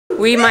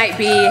We might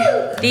be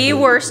the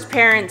worst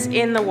parents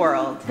in the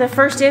world. The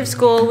first day of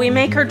school, we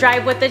make her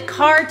drive with the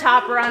car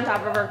topper on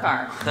top of her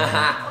car.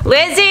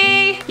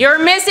 Lizzie, you're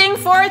missing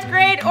 4th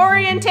grade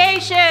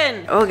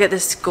orientation. We'll get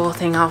this school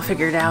thing all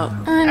figured out.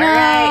 All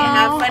right,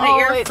 have fun at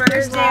your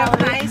first day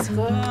of high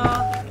school.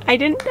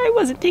 I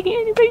wasn't taking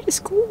anybody to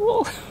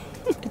school.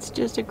 It's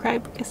just a cry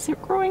because they're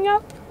growing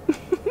up.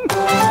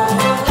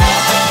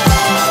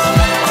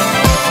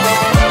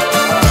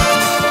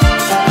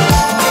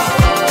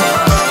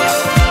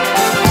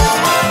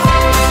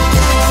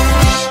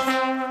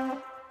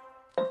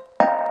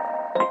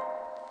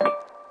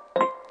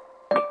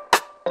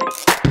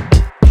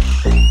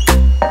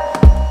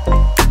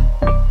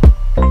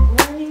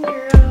 Morning,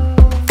 girl.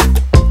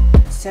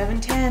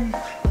 7:10.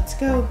 Let's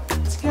go.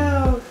 Let's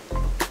go.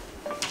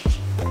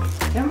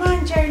 Come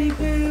on, Charlie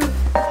Boo.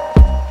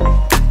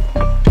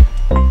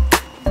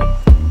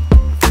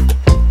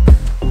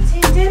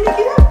 Say, time to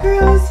get up,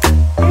 girls.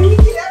 Time to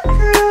get up,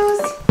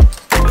 girls.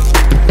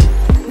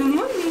 Good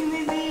morning,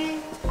 Lizzie.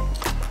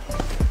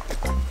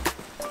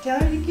 Tell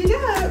her to get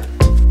up.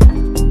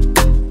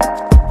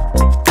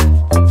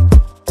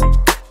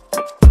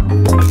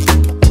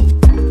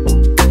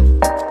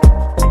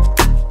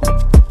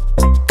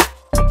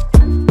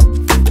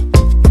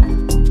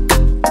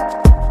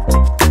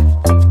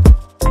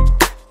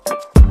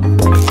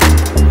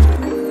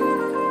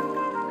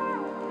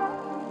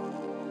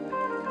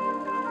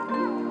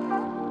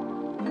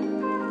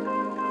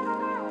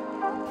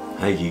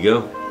 Hi,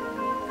 Gigo.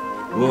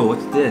 Whoa,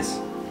 what's this?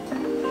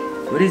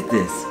 What is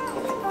this?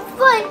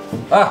 Foot.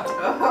 Ah!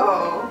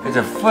 Oh. It's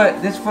a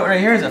foot. This foot right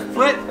here is a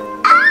foot.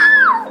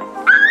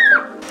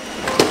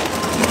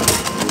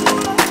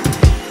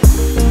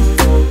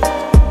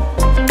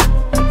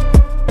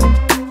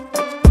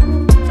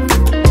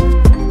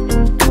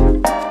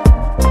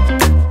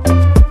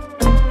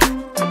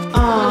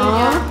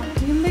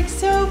 Aww, you look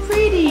so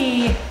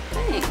pretty.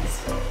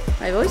 Thanks.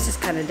 My voice is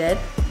kind of dead,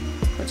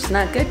 which is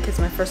not good because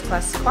my first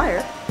class is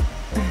choir.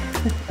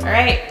 All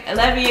right, I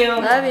love you.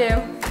 Love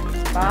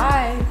you.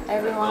 Bye,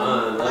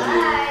 everyone. Love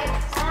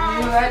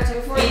See you at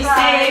 2:45. Be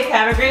safe.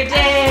 Have a great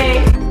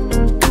day.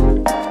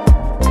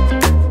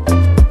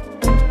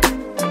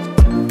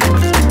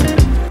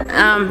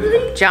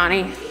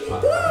 Johnny,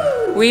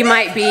 we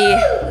might be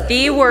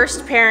the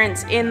worst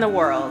parents in the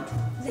world.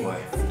 Why?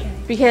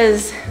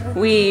 Because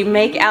we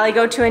make Allie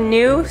go to a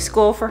new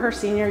school for her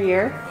senior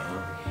year.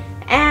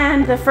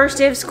 And the first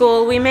day of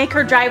school, we make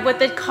her drive with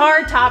the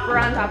car topper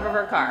on top of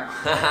her car.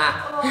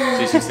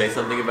 Did she say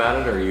something about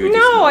it, or you?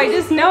 No, I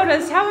just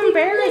noticed. How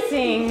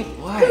embarrassing.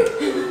 Why?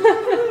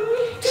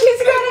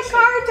 She's got a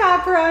car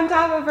topper on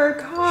top of her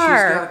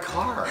car. She's got a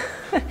car.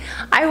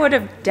 I would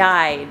have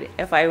died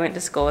if I went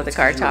to school with a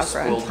car topper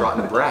on Spoiled, top.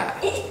 rotten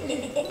brat.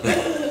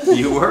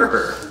 You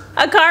were.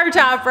 A car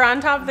topper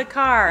on top of the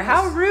car.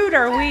 How rude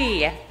are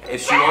we?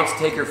 If she wants to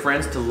take her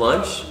friends to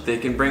lunch, they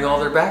can bring all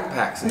their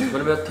backpacks and put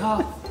them at the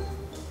top.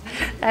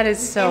 That is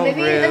so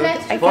Maybe rude. an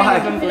extra I Why?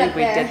 can't even believe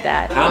we did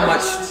that. How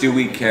much do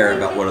we care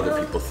about what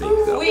other people think,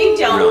 though? We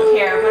don't Really?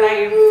 care, but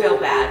I feel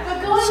bad.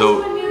 But going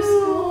So- to a new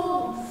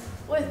school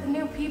with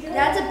new people.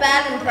 That's a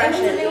bad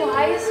impression. It's a new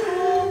high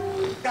school.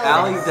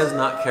 Allie does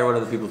not care what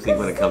other people think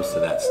when it comes to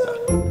that stuff.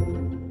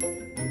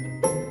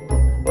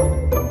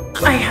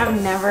 I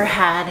have never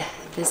had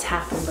this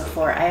happen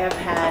before. I have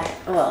had,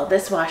 well,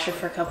 this washer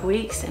for a couple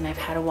weeks, and I've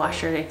had a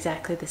washer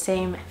exactly the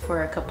same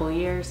for a couple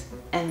years,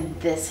 and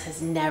this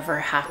has never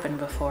happened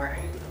before.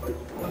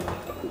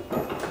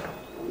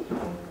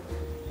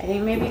 I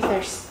think maybe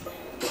there's,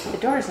 the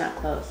door is not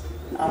closed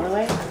all the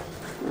way.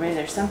 Maybe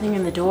there's something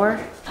in the door.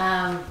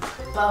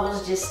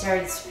 Bubbles just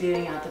started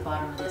spewing out the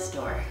bottom of this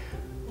door.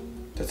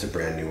 That's a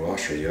brand new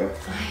washer, yo.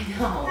 I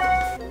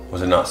know.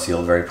 Was it not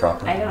sealed very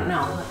properly? I don't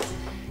know. Let's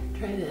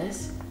try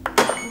this.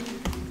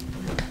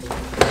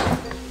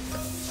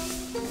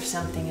 There's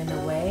something in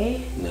the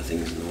way.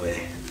 Nothing's in the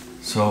way.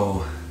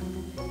 So,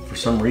 for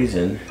some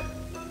reason,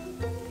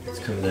 it's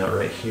coming out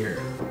right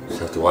here. Just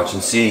have to watch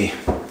and see.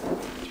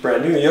 It's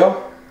brand new,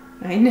 yo.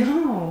 I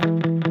know.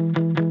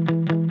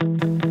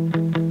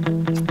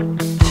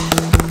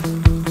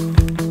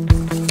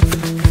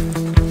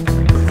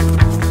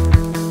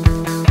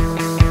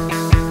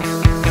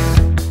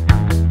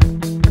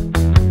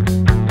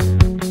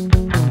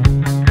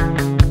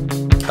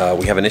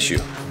 We have an issue.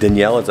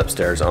 Danielle is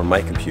upstairs on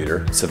my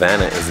computer.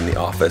 Savannah is in the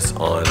office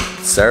on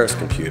Sarah's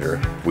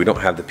computer. We don't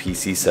have the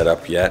PC set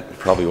up yet.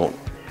 Probably won't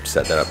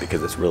set that up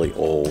because it's really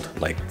old,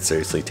 like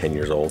seriously 10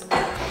 years old.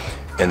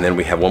 And then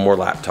we have one more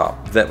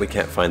laptop that we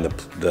can't find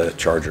the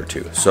charger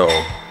to. So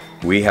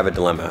we have a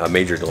dilemma, a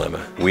major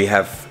dilemma. We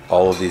have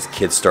all of these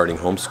kids starting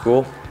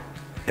homeschool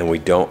and we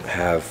don't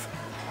have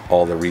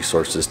all the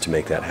resources to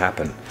make that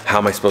happen. How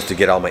am I supposed to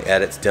get all my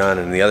edits done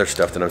and the other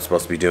stuff that I'm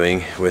supposed to be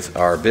doing with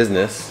our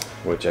business,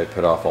 which I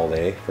put off all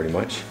day pretty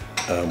much,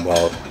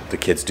 while the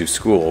kids do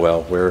school?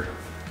 Well, we're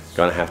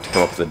gonna have to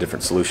come up with a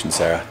different solution,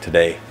 Sarah,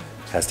 today.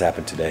 It has to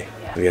happen today.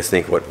 What do you guys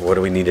think? What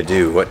do we need to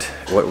do? What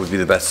would be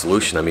the best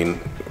solution? I mean,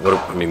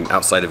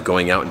 outside of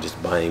going out and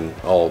just buying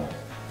all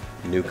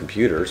new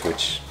computers,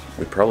 which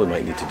we probably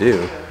might need to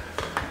do.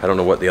 I don't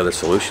know what the other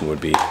solution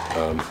would be.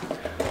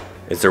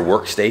 Is there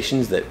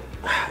workstations that,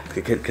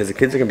 because the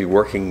kids are gonna be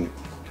working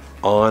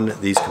on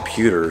these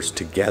computers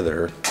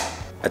together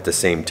at the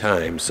same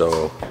time,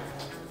 so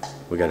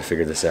we gotta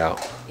figure this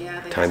out.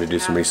 Yeah, time to do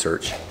some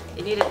research.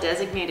 They need a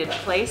designated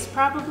place,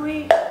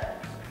 probably.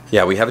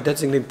 Yeah, we have a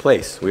designated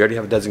place. We already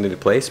have a designated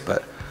place,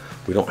 but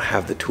we don't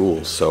have the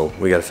tools, so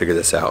we gotta figure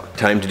this out.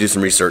 Time to do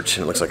some research,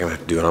 and it looks like I'm gonna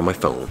have to do it on my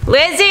phone.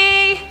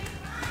 Lizzie!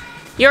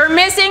 You're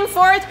missing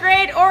 4th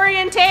grade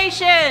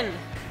orientation!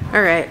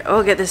 Alright,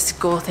 we'll get this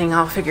school thing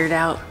all figured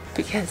out,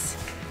 because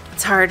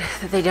it's hard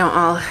that they don't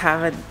all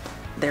have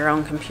their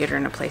own computer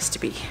and a place to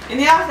be. In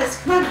the office,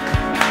 come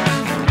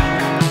on!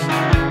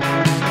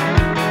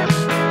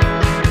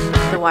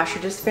 The washer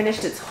just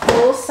finished its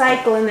whole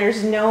cycle and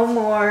there's no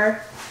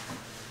more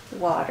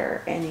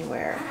water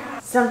anywhere.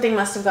 Something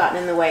must have gotten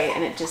in the way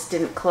and it just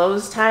didn't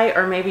close tight,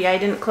 or maybe I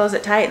didn't close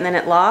it tight and then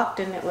it locked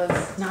and it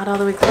was not all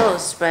the way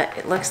closed, but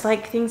it looks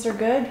like things are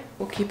good.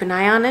 We'll keep an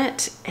eye on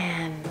it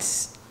and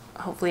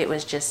hopefully it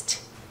was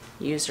just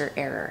user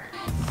error.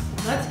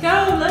 Let's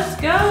go, let's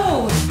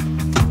go!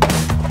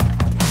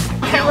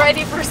 I'm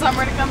ready for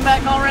summer to come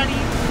back already.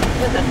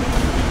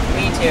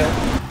 Me too.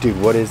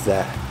 Dude, what is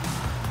that?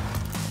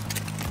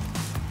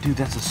 Dude,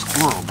 that's a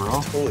squirrel,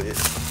 bro. Totally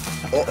is.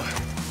 Oh,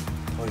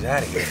 he's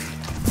out of here.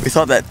 We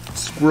thought that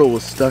squirrel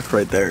was stuck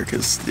right there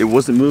because it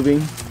wasn't moving.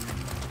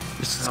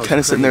 Just kind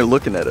of sitting there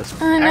looking at us.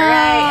 All right,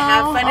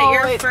 have fun at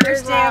your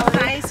first day of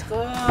high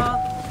school.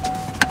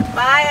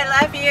 Bye,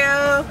 I love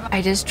you.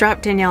 I just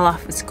dropped Danielle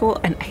off at school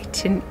and I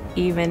didn't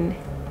even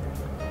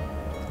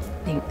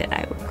think that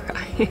I would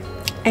cry.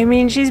 I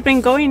mean, she's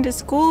been going to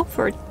school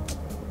for,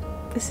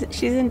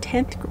 she's in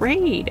 10th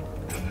grade.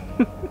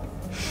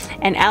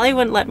 And Allie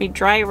wouldn't let me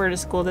drive her to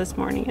school this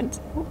morning, and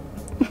so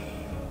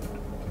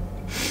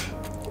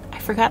I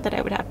forgot that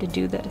I would have to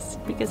do this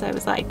because I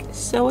was like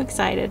so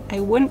excited I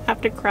wouldn't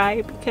have to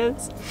cry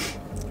because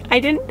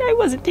I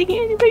wasn't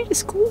taking anybody to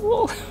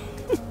school.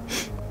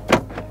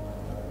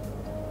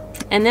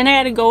 And then I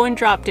had to go and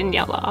drop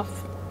Danielle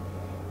off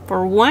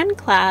for one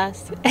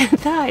class at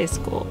the high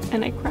school,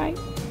 and I cried.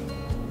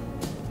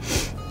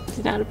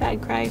 It's not a bad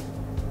cry.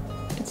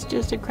 It's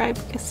just a cry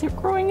because they're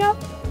growing up.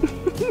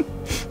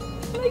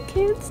 I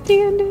can't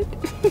stand it.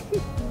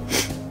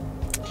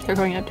 They're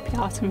growing up to be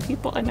awesome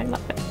people and I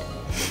love it.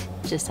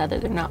 It's just sad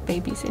that they're not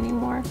babies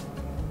anymore.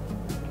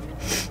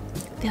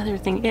 The other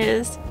thing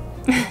is,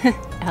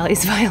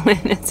 Allie's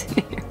violin is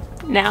in here.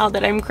 Now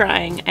that I'm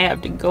crying, I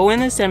have to go in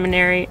the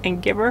seminary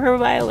and give her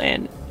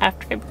violin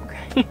after I've been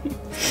crying.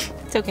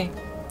 It's okay.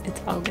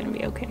 It's all gonna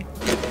be okay.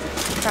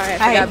 Sorry, I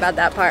forgot about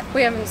that part.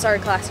 We haven't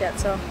started class yet,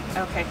 so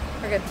Okay.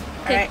 we're good.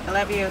 All right, I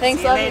love you.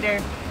 Thanks, See you love you. later.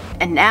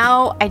 And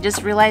now I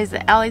just realized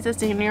that Allie's a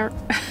senior.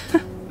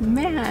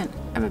 Man,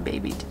 I'm a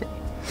baby today.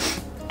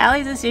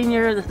 Allie's a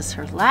senior. This is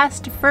her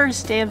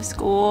first day of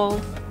school.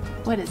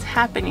 What is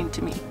happening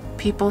to me?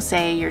 People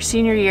say your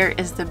senior year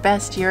is the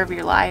best year of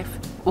your life.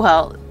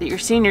 Well, your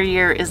senior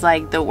year is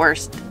like the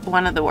worst,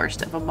 one of the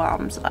worst of a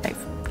mom's life.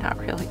 Not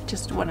really,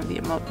 just one of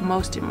the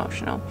most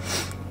emotional.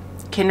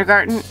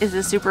 Kindergarten is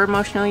a super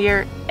emotional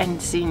year,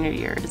 and senior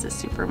year is a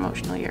super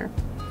emotional year.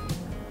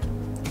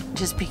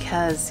 Just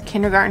because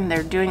kindergarten,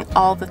 they're doing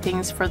all the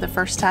things for the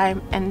first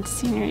time, and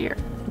senior year,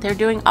 they're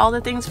doing all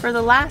the things for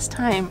the last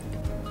time.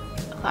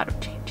 A lot of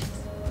changes.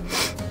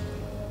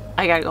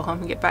 I gotta go home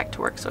and get back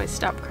to work so I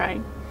stop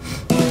crying.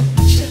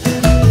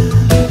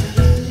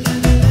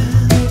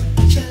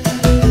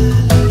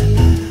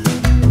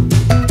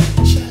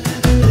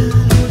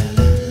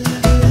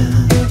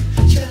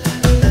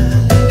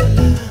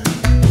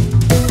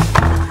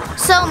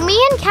 So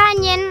me and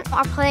Canyon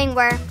are playing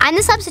where I'm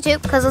the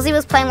substitute because Lizzie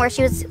was playing where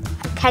she was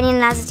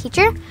Canyon as a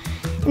teacher,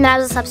 and then I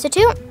was a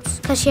substitute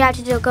because she had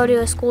to go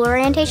to a school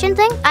orientation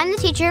thing. I'm the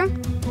teacher,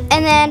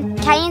 and then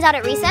Canyon's out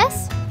at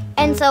recess,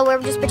 and so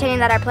we're just pretending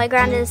that our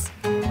playground is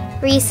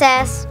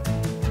recess,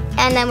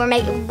 and then we're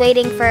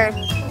waiting for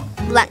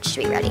lunch to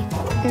be ready,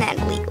 and then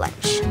we'll eat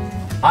lunch.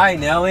 Hi,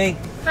 Nelly.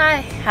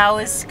 Hi. How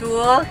was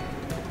school?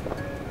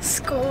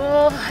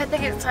 School. I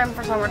think it's time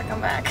for summer to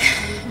come back.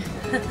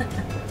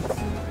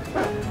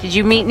 Did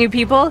you meet new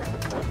people?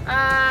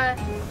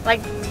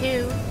 Like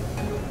 2.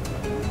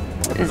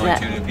 Is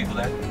that? 2 new people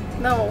there?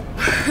 No.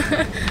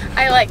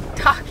 I like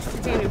talked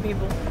to 2 new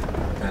people.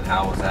 And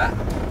how was that?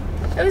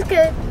 It was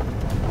good.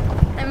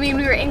 I mean,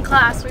 we were in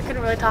class, we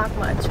couldn't really talk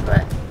much,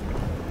 but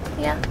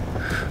yeah.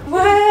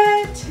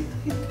 What?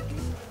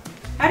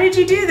 How did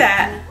you do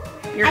that?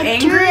 You're I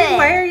angry? did.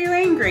 Why are you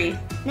angry?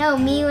 No,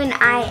 me when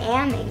I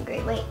am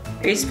angry. Wait.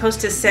 Are you supposed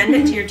to send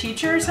it to your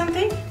teacher or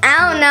something?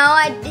 I don't know.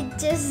 It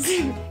just.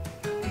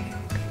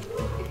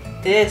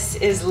 This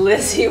is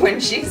Lizzie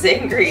when she's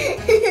angry.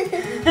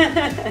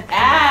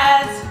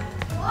 Az!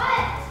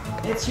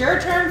 What? It's your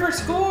turn for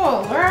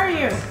school. Where are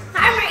you?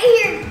 I'm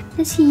right here.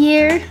 This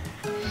year,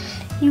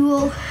 you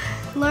will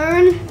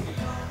learn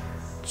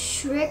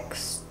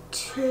tricks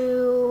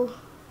to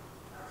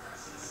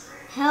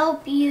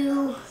help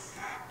you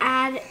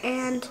add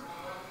and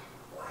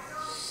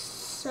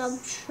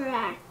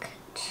subtract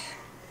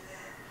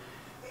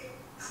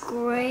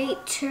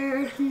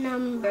greater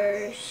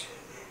numbers.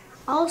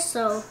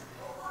 Also,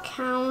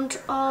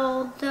 count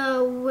all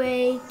the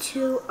way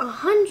to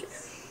 100.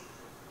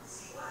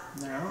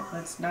 No,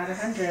 that's not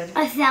 100.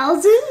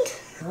 1,000?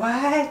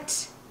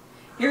 What?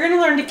 You're gonna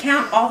learn to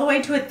count all the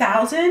way to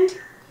 1,000?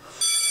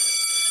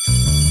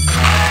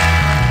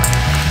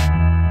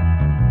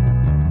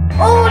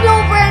 Oh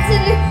no,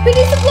 Branson! We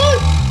need some blood!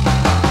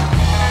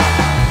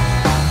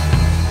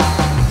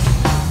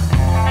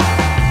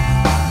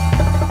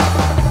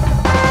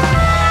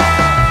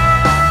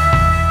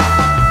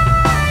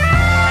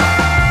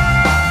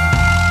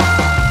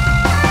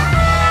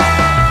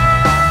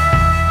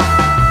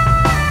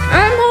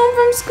 I'm home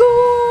from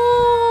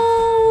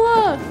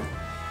school!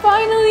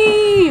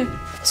 Finally!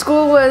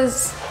 School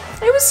was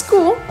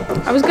school.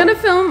 I was gonna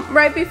film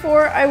right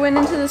before I went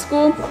into the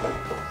school,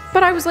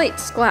 but I was late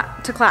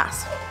to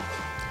class.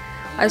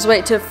 I was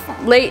late to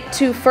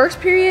first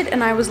period,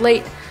 and I was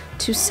late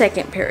to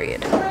second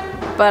period.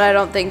 But I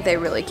don't think they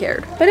really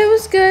cared. But it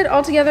was good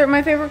altogether.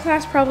 My favorite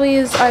class probably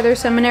is either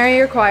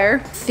seminary or choir.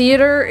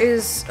 Theater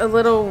is a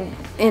little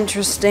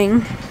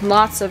interesting.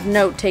 Lots of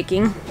note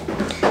taking,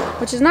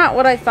 which is not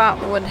what I thought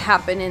would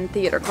happen in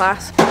theater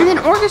class. And then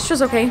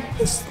orchestra's okay.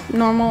 It's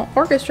normal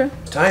orchestra.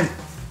 It's time.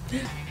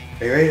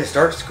 Are you ready to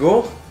start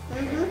school?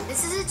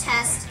 This is a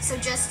test, so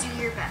just do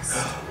your best.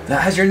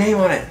 That has your name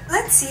on it.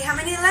 Let's see how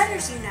many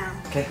letters you know.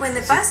 Okay. When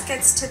the bus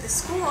gets to the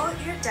school,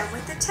 you're done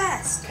with the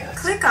test. Okay,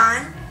 Click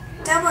on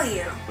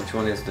W. Which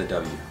one is the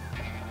W?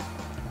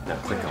 Now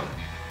click on it.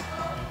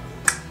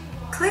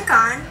 Click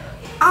on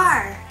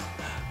R.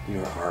 You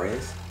know what R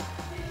is?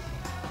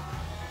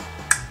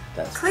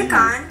 That's Click B.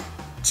 on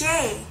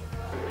J.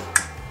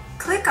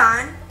 Click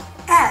on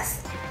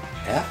F.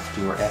 F?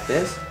 Do you know what F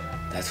is?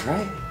 That's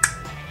right.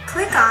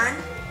 Click on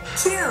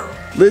Q.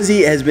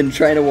 Lizzie has been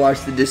trying to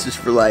wash the dishes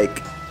for like,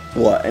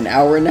 what, an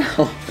hour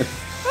now?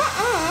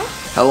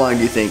 How long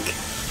do you think?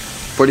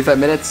 45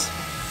 minutes?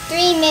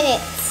 3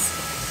 minutes.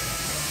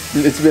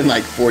 It's been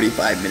like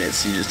 45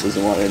 minutes. She just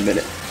doesn't want to admit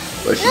it.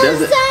 But she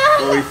does it. stop.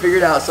 Well, we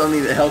figured out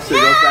something that helps her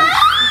go fast.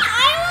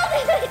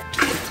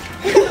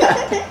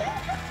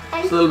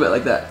 Just a little bit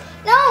like that.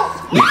 No!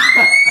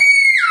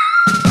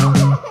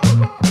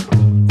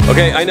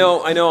 Okay, I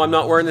know, I'm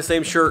not wearing the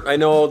same shirt. I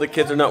know the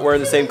kids are not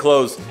wearing the same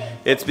clothes.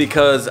 It's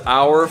because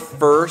our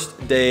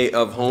first day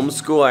of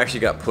homeschool actually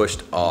got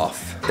pushed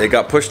off. They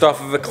got pushed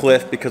off of a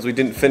cliff because we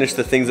didn't finish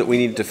the things that we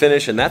needed to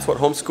finish, and that's what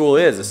homeschool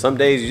is. Some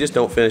days you just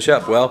don't finish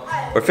up. Well,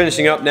 we're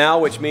finishing up now,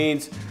 which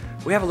means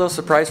we have a little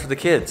surprise for the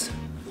kids.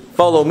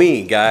 Follow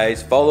me,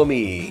 guys, follow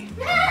me.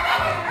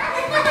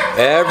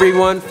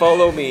 Everyone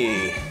follow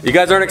me. You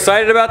guys aren't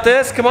excited about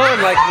this? Come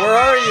on, like, where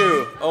are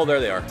you? Oh, there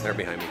they are, they're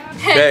behind me.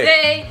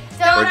 Okay.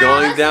 We're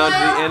going down to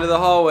the end of the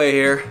hallway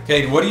here.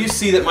 Okay, what do you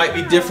see that might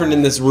be different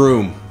in this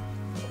room?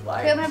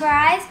 Open up our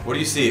eyes. What do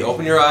you see?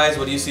 Open your eyes.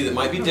 What do you see that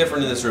might be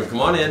different in this room? Come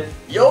on in.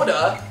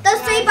 Yoda? Those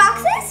 3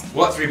 boxes?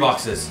 What 3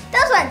 boxes?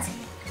 Those ones.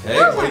 Okay,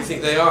 what do you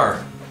think they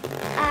are?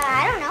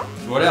 I don't know.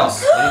 What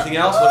else? Anything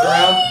else? Look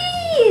around.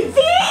 These!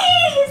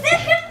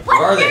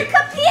 What are they? They're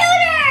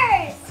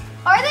computers!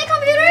 Are they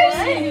computers?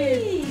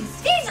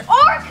 These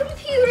are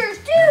computers,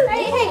 dude!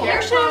 Hey,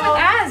 you're showing with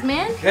eyes,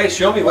 man. Okay,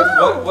 show me.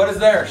 What is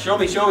there? Show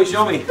me. Chrome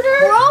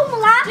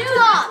laptops! Dude,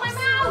 that's my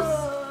mouse.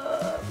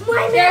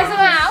 There's a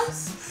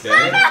mouse. Okay.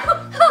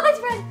 Oh, it's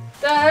red.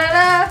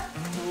 Da-da-da.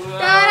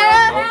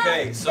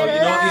 Okay, so you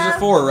know what these are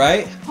for,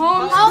 right?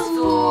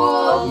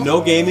 Homeschool. No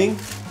gaming,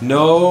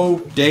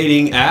 no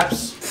dating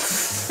apps,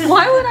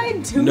 Why would I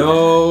do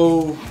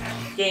no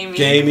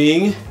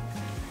gaming,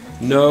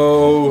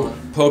 no Wait, what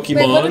if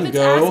Pokemon it's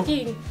Go.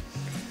 asking?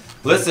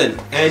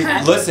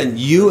 Listen,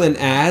 you and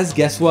Az,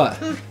 guess what?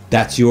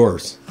 That's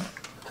yours.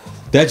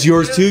 That's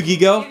yours too,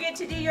 Gigo. You get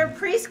to do your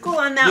preschool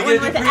on that You one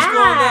get with to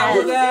preschool on that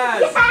with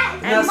Az. Az.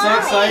 Isn't that so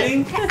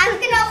exciting? I'm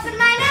gonna open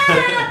mine up.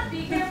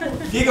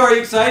 Gigo, are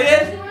you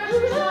excited?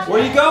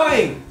 Where are you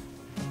going?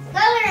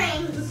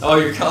 Coloring. Oh,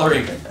 you're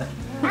coloring.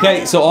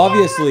 Okay, so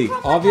obviously,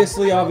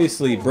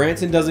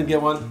 Branson doesn't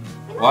get one.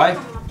 Why?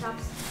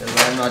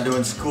 Because I'm not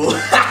doing school.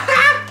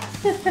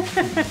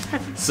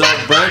 So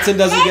Branson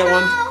doesn't get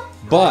one,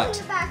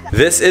 but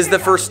this is the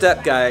first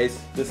step, guys.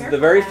 This is the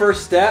very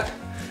first step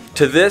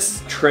to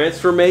this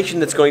transformation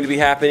that's going to be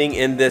happening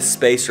in this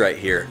space right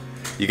here.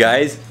 You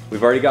guys,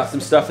 we've already got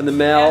some stuff in the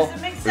mail.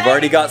 We've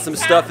already got some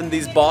stuff in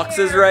these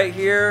boxes right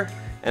here.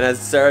 And as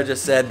Sarah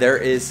just said, there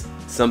is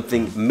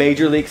something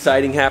majorly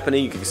exciting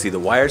happening. You can see the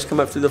wires come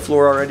up through the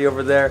floor already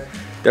over there.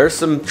 There's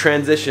some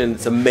transition,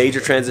 some major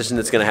transition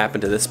that's gonna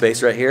happen to this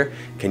space right here.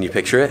 Can you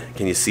picture it?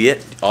 Can you see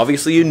it?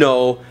 Obviously you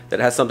know that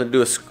it has something to do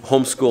with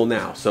homeschool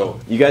now. So,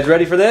 you guys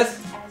ready for this?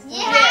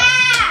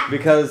 Yeah!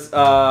 Because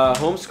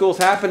homeschool's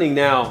happening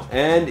now,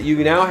 and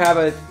you now have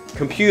a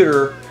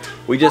computer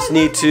We just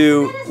need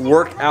to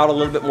work out a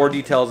little bit more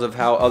details of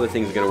how other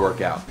things are going to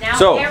work out. Now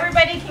So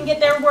everybody can get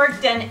their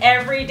work done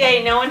every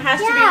day. No one has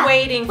to be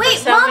waiting for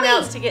someone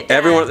else to get done.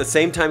 everyone at the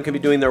same time can be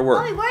doing their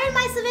work. Mommy, where did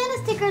my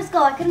Savannah stickers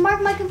go? I can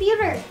mark my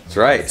computer. That's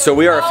right. So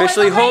we are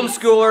officially in the race.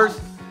 homeschoolers.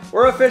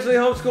 We're officially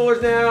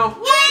homeschoolers now.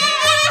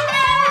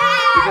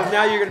 Because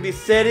now you're going to be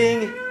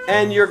sitting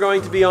and you're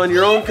going to be on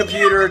your own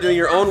computer doing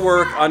your own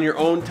work on your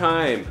own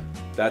time.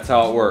 That's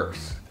how it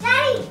works.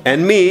 Daddy.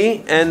 And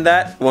me and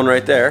that one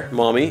right there,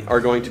 Mommy, are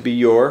going to be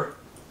your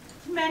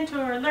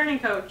Mentor, learning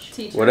coach,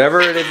 teacher.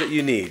 whatever it is that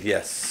you need.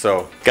 Yes.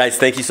 So, guys,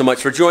 thank you so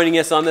much for joining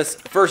us on this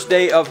first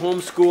day of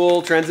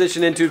homeschool,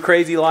 transition into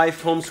crazy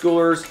life,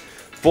 homeschoolers,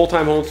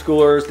 full-time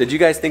homeschoolers. Did you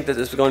guys think that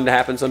this was going to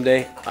happen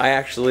someday? I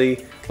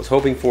actually was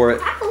hoping for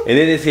it, and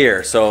it is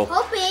here. So,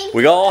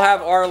 we all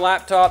have our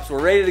laptops.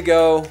 We're ready to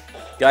go.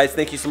 Guys,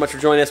 thank you so much for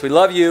joining us. We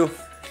love you.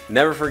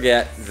 Never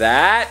forget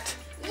that